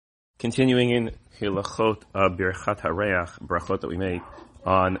Continuing in Hilachot Birchat HaReach, brachot that we make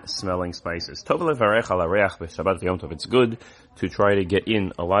on smelling spices. Tov levarech al hareach b'Shabbat v'Yom Tov. It's good to try to get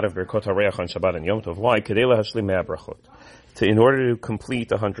in a lot of Birkot HaReach on Shabbat and Yom Tov. Why? Kedei lahashlim mea brachot. In order to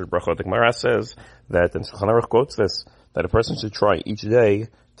complete 100 brachot. The Gemara says that, and Shulchan Aruch quotes this, that a person should try each day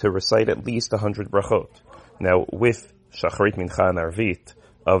to recite at least 100 brachot. Now, with Shacharit, Mincha, and Arvit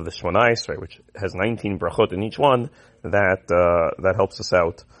of the Shmoneh Esrei, which has 19 brachot in each one, that helps us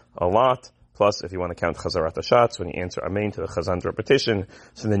out a lot. Plus, if you want to count Chazarat HaShatz, when you answer Amen to the Chazan's repetition,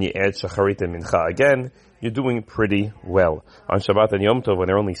 so then you add Shacharit and Mincha again, you're doing pretty well. On Shabbat and Yom Tov, when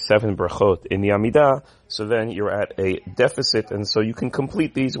there are only 7 brachot in the Amidah, so then you're at a deficit, and so you can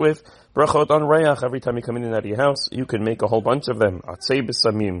complete these with brachot on Reach. Every time you come in and out of your house, you can make a whole bunch of them. Atzei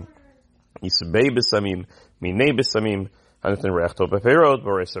b'samim, Yisbei b'samim, Minei b'samim, Hanoten Reach Tov b'Perot,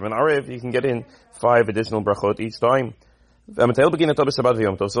 Boresem and Arev. You can get in 5 additional brachot each time. So let's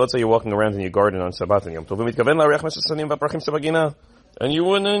say you're walking around in your garden on Shabbat and Yom Tov, and you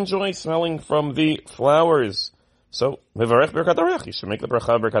want to enjoy smelling from the flowers. So, you should make the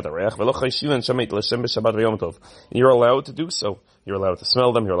bracha Birkat HaReach. You're allowed to do so. You're allowed to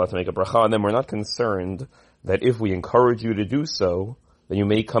smell them, you're allowed to make a bracha on them. We're not concerned that if we encourage you to do so, then you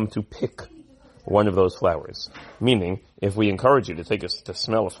may come to pick one of those flowers. Meaning, if we encourage you to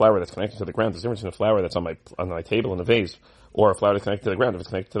smell a flower that's connected to the ground, there's a difference in a flower that's on my table in a vase, or a flower that's connected to the ground. If it's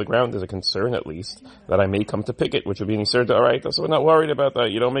connected to the ground, there's a concern at least that I may come to pick it, which would be an Isser. Alright, so we're not worried about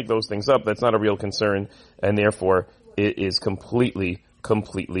that. You don't make those things up. That's not a real concern, and therefore it is completely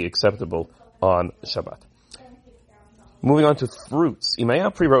acceptable on Shabbat. Moving on to fruits. If you have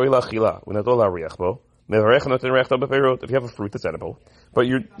a fruit that's edible, but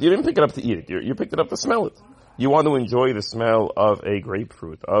you didn't pick it up to eat it, you picked it up to smell it. You want to enjoy the smell of a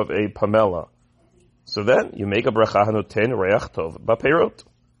grapefruit, of a pomelo. So then, you make a bracha hanoten reach tov b'peirot.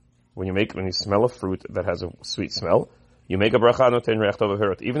 When you smell a fruit that has a sweet smell, you make a bracha hanoten reich tov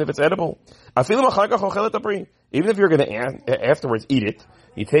b'peirot, even if it's edible. Even if you're going to afterwards eat it,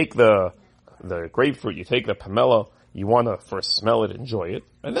 you take the grapefruit, you take the pomelo, you want to first smell it, enjoy it,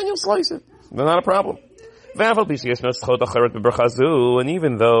 and then you'll slice it. Not a problem. And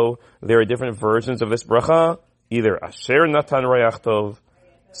even though there are different versions of this bracha, either asher natan reich tov,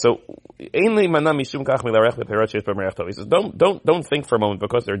 so, he says, don't think for a moment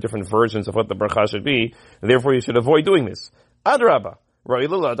because there are different versions of what the bracha should be, and therefore you should avoid doing this. Adrabah.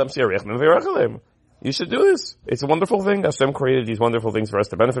 You should do this. It's a wonderful thing. Hashem created these wonderful things for us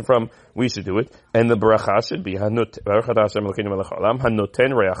to benefit from. We should do it. And the bracha should be hanoten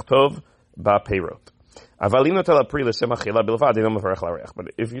reach tov ba'peirot.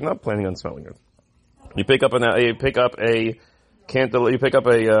 But if you're not planning on smelling it, you pick up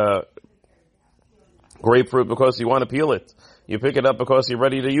a grapefruit because you want to peel it. You pick it up because you're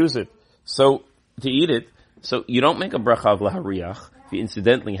ready to use it. So, to eat it, so you don't make a bracha of lahariach if you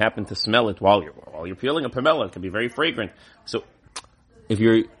incidentally happen to smell it while you're peeling a pomelo. It can be very fragrant. So, if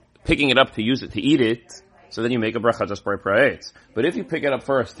you're picking it up to use it, to eat it, so then you make a bracha just by praetz. But if you pick it up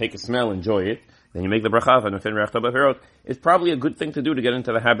first, take a smell, enjoy it, then you make the bracha, and it's probably a good thing to do to get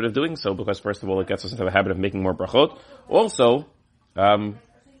into the habit of doing so, because first of all, it gets us into the habit of making more brachot. Also,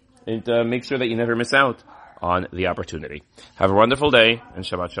 it makes sure that you never miss out on the opportunity. Have a wonderful day, and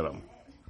Shabbat Shalom.